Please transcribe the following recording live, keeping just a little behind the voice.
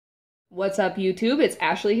What's up, YouTube? It's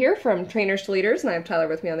Ashley here from Trainers to Leaders, and I have Tyler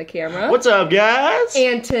with me on the camera. What's up, guys?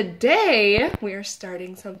 And today, we are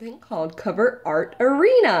starting something called Cover Art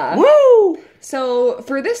Arena. Woo! So,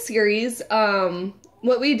 for this series,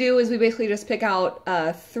 what we do is we basically just pick out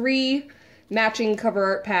 3 matching cover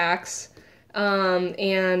art packs,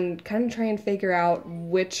 and kind of try and figure out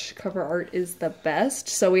which cover art is the best.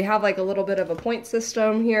 So we have like a little bit of a point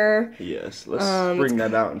system here. Yes, let's bring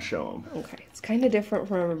that out and show them. Okay, it's kind of different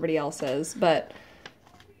from everybody else's, but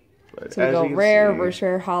so we go rare, versus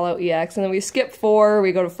rare, hollow, EX, and then we skip 4,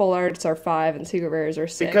 we go to full art, it's our 5, and secret rares are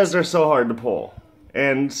 6. Because they're so hard to pull.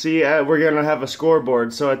 And see, we're going to have a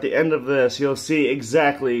scoreboard, so at the end of this, you'll see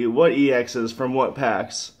exactly what EXs from what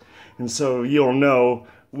packs. And so you'll know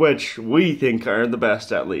which we think are the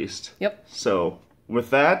best, at least. Yep. So,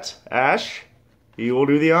 with that, Ash, you will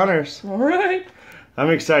do the honors. Alright. I'm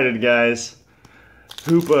excited, guys.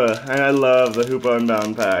 Hoopa, and I love the Hoopa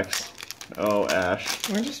Unbound packs. Oh, Ash.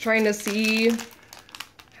 We're just trying to see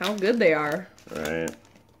how good they are. Right.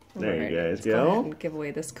 There you guys Go ahead go. and give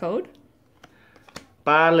away this code.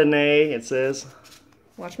 Bye, Lene, it says.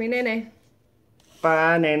 Watch me, Nene.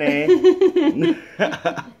 Bye, Nene.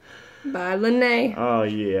 Bye, Lene. Oh,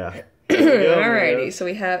 yeah. Alrighty, so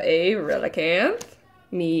we have a Relicanth,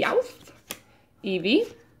 Meowth,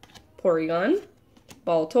 Eevee, Porygon,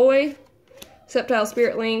 Baltoy, Sceptile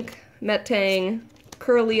Spirit Link, Metang,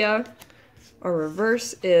 Curlia. Our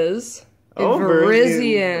reverse is a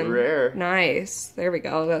Virizion. Rare. Nice. There we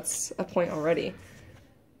go. That's a point already.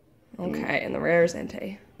 Okay, and the rare is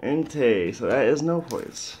Entei. Entei, so that is no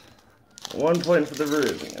points. 1 point for the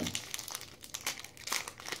Virizion.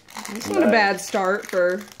 It's not a bad start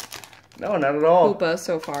for No, not at all. Hoopa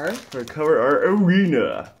so far. For Cover Art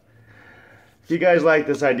Arena. If you guys like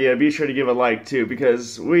this idea, be sure to give a like too,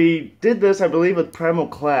 because we did this, I believe, with Primal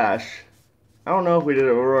Clash. I don't know if we did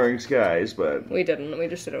it with Roaring Skies, but We didn't. We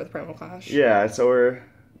just did it with Primal Clash. yeah, so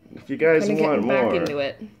if you guys Kinda want getting more, back into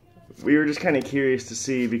it. we were just kind of curious to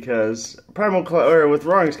see, because with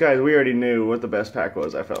Roaring Skies, we already knew what the best pack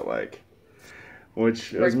was, I felt like.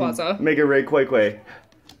 Which was Mega Ray Quakeway.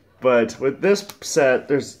 But with this set,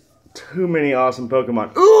 there's too many awesome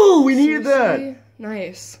Pokemon. Ooh, we needed that!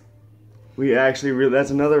 Nice. We actually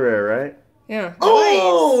that's another rare, right? Yeah.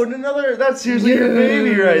 Oh, another, that's usually your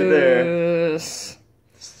baby right there. Yes.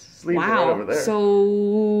 Sleep right over there. So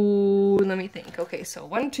let me think. Okay, so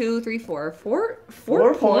 1, 2, 3, 4. Four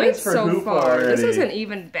Four points for so Hoopa far. already. This isn't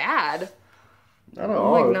even bad. Not at I'm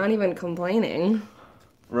all. like not even complaining.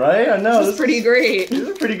 Right? I know. This is pretty great. These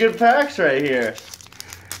are pretty good packs right here.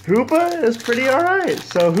 Hoopa is pretty alright.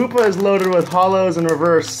 So Hoopa is loaded with hollows and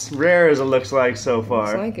reverse rares, it looks like so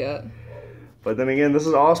far. Looks like it. But then again, this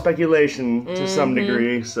is all speculation to some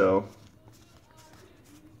degree, so.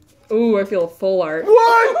 Ooh, I feel full art.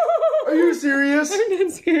 What? Are you serious? I'm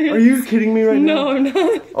not serious. Are you kidding me right now? No, I'm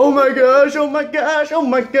not. Oh my gosh, oh my gosh, oh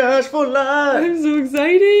my gosh, full art! I'm so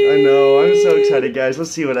excited. I know, I'm so excited, guys. Let's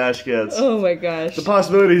see what Ash gets. Oh my gosh. The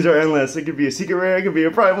possibilities are endless. It could be a secret rare, it could be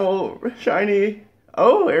a primal shiny.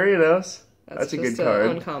 Oh, Ariados. That's a good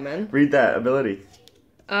card. Uncommon. Read that ability.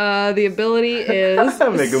 The ability is...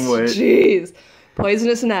 Make him wait. Jeez.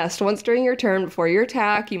 Poisonous Nest. Once during your turn, before your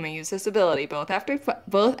attack, you may use this ability. Both active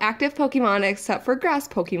Pokemon, except for grass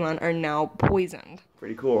Pokemon, are now poisoned.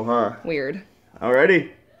 Pretty cool, huh? Weird.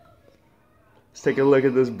 Alrighty. Let's take a look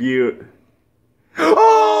at this beaut.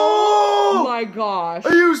 Oh! My gosh.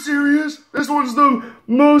 Are you serious? This one's the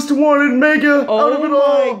most wanted mega out of it all.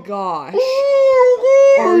 Oh my gosh.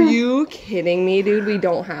 Are you kidding me, dude? We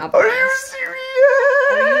don't have Are this. you serious?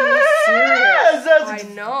 I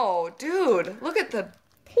know. Dude, look at the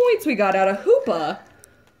points we got out of Hoopa.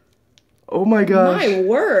 Oh my gosh. My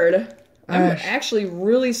word. I'm Ash. actually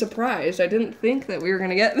really surprised. I didn't think that we were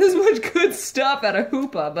going to get this much good stuff out of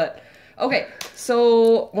Hoopa, but... Okay,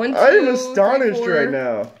 so 1, 2, I am astonished 3, 4, right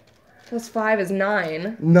now. Plus 5 is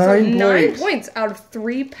 9. 9 so 9 points. points out of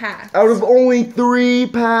 3 packs. Out of only 3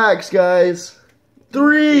 packs, guys.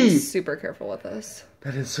 3! Be super careful with this.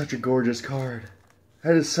 That is such a gorgeous card.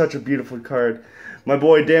 That is such a beautiful card. My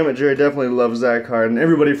boy Damager definitely loves that card, and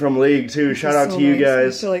everybody from League too. Shout out to you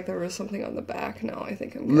guys. I feel like there was something on the back. No, I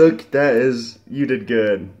think I'm good. Look, you did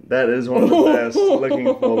good. That is one of the best looking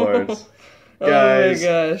full arts. Guys, oh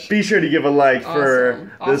my gosh. Be sure to give a like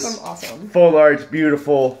for this awesome. full art's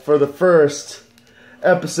beautiful for the first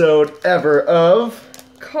episode ever of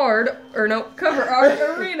Cover Art Arena.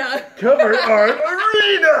 Cover Art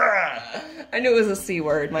Arena. I knew it was a C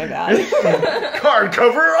word, my bad. Card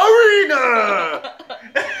Cover Arena.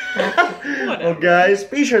 Well, guys,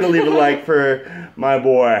 be sure to leave a like for My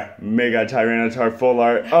boy, Mega Tyranitar Full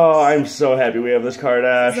Art. Oh, I'm so happy we have this card,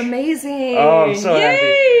 Ash. It's amazing. Oh, I'm so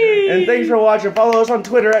happy. And thanks for watching. Follow us on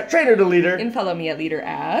Twitter at Trainer2Leader. And follow me at Leader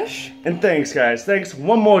Ash. And thanks, guys. Thanks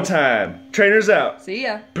one more time. Trainers out. See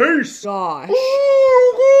ya. Peace. Gosh.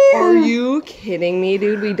 Are you kidding me,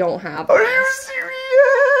 dude? We don't have this. Are you serious?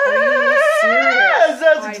 Are you serious?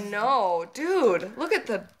 That's I know. Dude, look at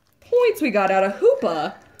the points we got out of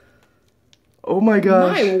Hoopa. Oh my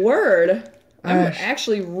gosh. My word. I'm Ash.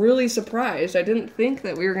 actually really surprised. I didn't think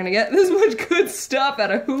that we were going to get this much good stuff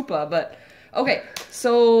out of Hoopa, but... Okay,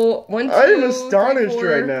 so 1, 2, I am astonished 3,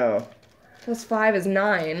 4, right now. Plus 5 is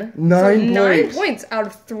 9. 9 so 9 points. points out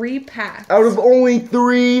of 3 packs. Out of only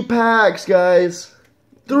 3 packs, guys.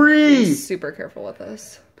 3! Be super careful with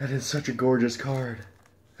this. That is such a gorgeous card.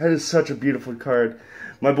 That is such a beautiful card.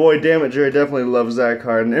 My boy Damager definitely loves that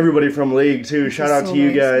card, and everybody from League too. Shout out to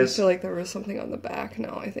you guys. I feel like there was something on the back. No,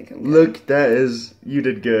 I think I'm good. Look, you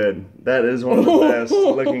did good. That is one of the best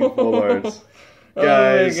looking full arts.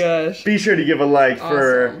 Guys, oh my gosh. Be sure to give a like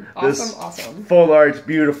for this awesome. full art's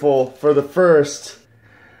beautiful for the first.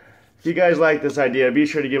 If you guys like this idea, be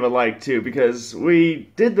sure to give a like too, because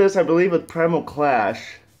we did this, I believe, with Primal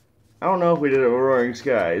Clash. I don't know if we did it with Roaring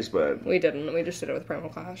Skies, but we didn't. We just did it with Primal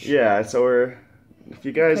Clash. Yeah, so we're. If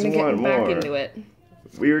you guys kinda want more, back into it.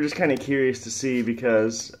 We were just kind of curious to see,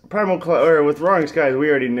 because with Roaring Skies, we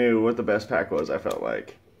already knew what the best pack was. I felt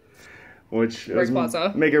like, which was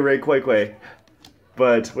Mega Ray Quakeway.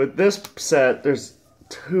 But with this set, there's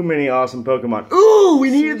too many awesome Pokemon. Ooh, we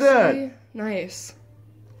needed that. Nice.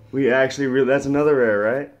 We actually that's another rare,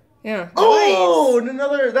 right? Yeah. Oh, nice.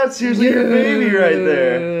 Another. That's usually your baby right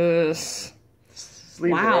there. Yes. Wow.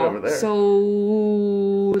 Right over there. So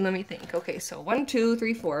let me think. Okay, so 1, 2,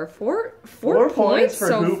 3, 4. Four points for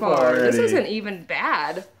so Hoopa far. already. This isn't even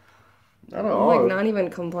bad. Not at I'm all. like not even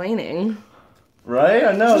complaining. Right?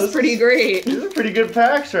 I know. This is pretty great. These are pretty good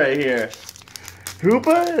packs right here.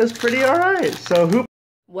 Hoopa is pretty alright. So Hoopa.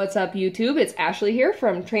 What's up, YouTube? It's Ashley here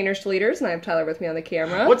from Trainers to Leaders, and I have Tyler with me on the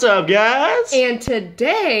camera. What's up, guys? And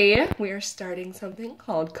today, we are starting something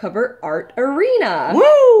called Cover Art Arena.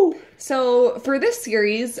 Woo! So, for this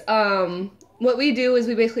series, what we do is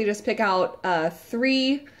we basically just pick out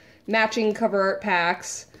 3 matching cover art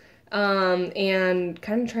packs, and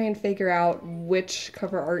kind of try and figure out which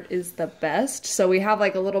cover art is the best. So we have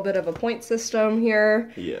like a little bit of a point system here.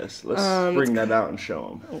 Yes, let's bring that out and show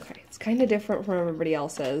them. Okay, it's kind of different from everybody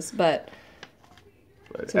else's, but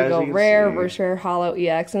so we go rare versus rare, holo,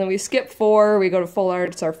 EX, and then we skip 4, we go to full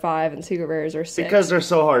arts are 5, and secret rares are 6. Because they're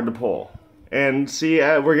so hard to pull. And see,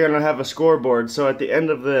 we're going to have a scoreboard, so at the end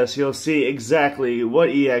of this, you'll see exactly what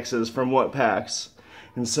EXs from what packs.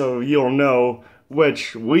 And so you'll know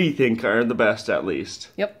which we think are the best, at least.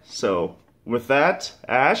 Yep. So, with that,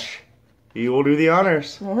 Ash, you will do the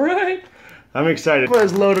honors. Alright. I'm excited. It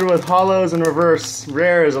is loaded with holos and reverse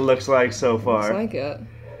rares, it looks like so far. Looks like it.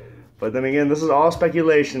 But then again, this is all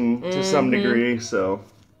speculation to some degree, so.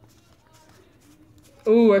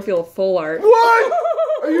 Ooh, I feel a full art. What?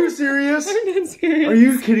 Are you serious? I'm not serious. Are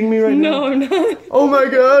you kidding me right now? No, I'm not. Oh my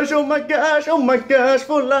gosh, oh my gosh, oh my gosh,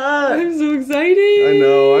 full art! I'm so excited. I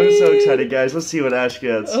know, I'm so excited, guys. Let's see what Ash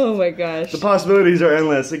gets. Oh my gosh. The possibilities are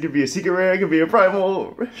endless. It could be a secret rare, it could be a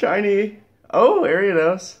primal, shiny. Oh,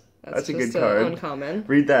 Ariados. That's a good card. Uncommon.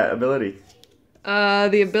 Read that ability.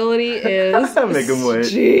 The ability is... Make him wait.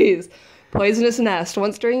 Jeez. Poisonous Nest.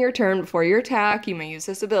 Once during your turn, before your attack, you may use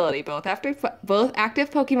this ability. Both active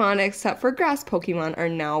Pokemon, except for grass Pokemon, are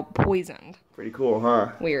now poisoned. Pretty cool,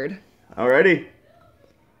 huh? Weird. Alrighty.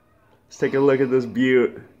 Let's take a look at this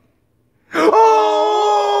beaut.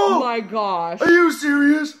 Oh! My gosh. Are you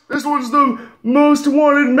serious? This one's the most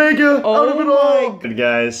wanted Mega out of it all. Good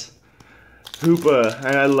guys. Hoopa,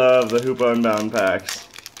 and I love the Hoopa Unbound packs.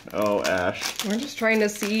 Oh, Ash. We're just trying to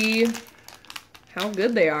see how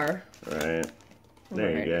good they are. Right.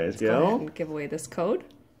 There you guys go. go. Ahead and give away this code.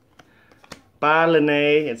 Bye,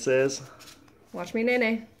 Lene, it says. Watch me,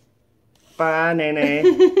 Nene. Bye,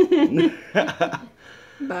 Nene.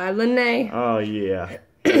 Bye, Lene. Oh, yeah.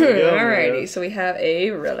 Alrighty, so we have a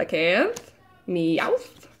Relicanth,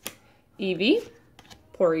 Meowth, Eevee,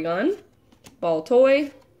 Porygon,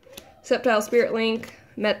 Baltoy, Sceptile Spirit Link,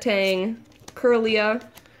 Metang, Curlia.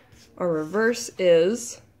 Our reverse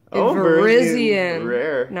is Virizion.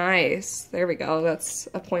 Rare. Nice. There we go. That's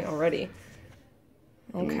a point already.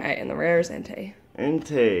 Okay, and the rare is Entei.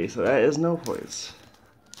 Entei, so that is no points.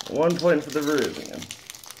 1 point for the Virizion.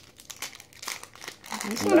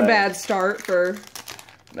 It's not a bad start for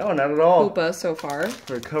no, not at all. Hoopa so far.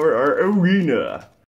 For Cover Art Arena.